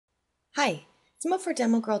Hi, it's Mo for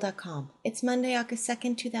DemoGirl.com. It's Monday, August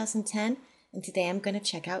 2nd, 2010, and today I'm going to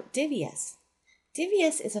check out Divvyus.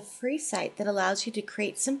 Divvyus is a free site that allows you to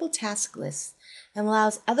create simple task lists and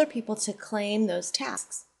allows other people to claim those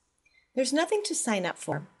tasks. There's nothing to sign up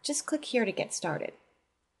for. Just click here to get started.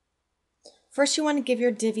 First, you want to give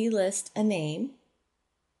your Divvy list a name,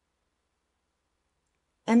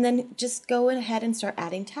 and then just go ahead and start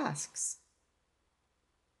adding tasks.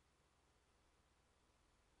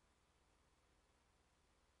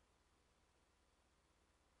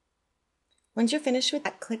 Once you're finished with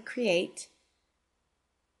that, click Create,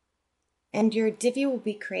 and your Divvy will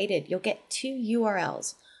be created. You'll get two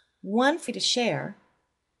URLs, one for you to share,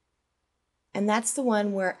 and that's the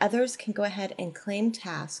one where others can go ahead and claim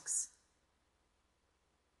tasks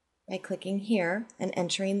by clicking here and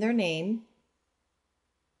entering their name.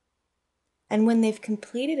 And when they've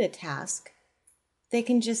completed a task, they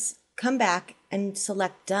can just come back and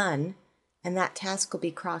select Done, and that task will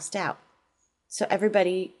be crossed out. So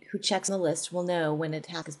everybody who checks on the list will know when a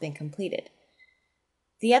task has been completed.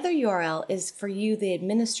 The other URL is for you, the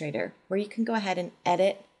administrator, where you can go ahead and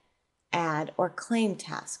edit, add, or claim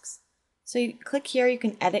tasks. So you click here, you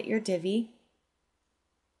can edit your Divvy.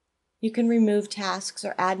 You can remove tasks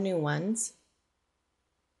or add new ones.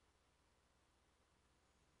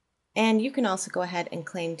 And you can also go ahead and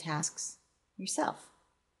claim tasks yourself.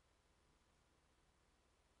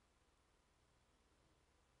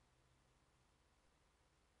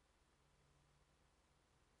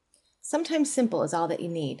 Sometimes simple is all that you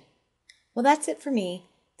need. Well, that's it for me.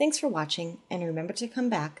 Thanks for watching, and remember to come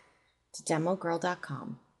back to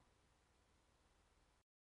DemoGirl.com.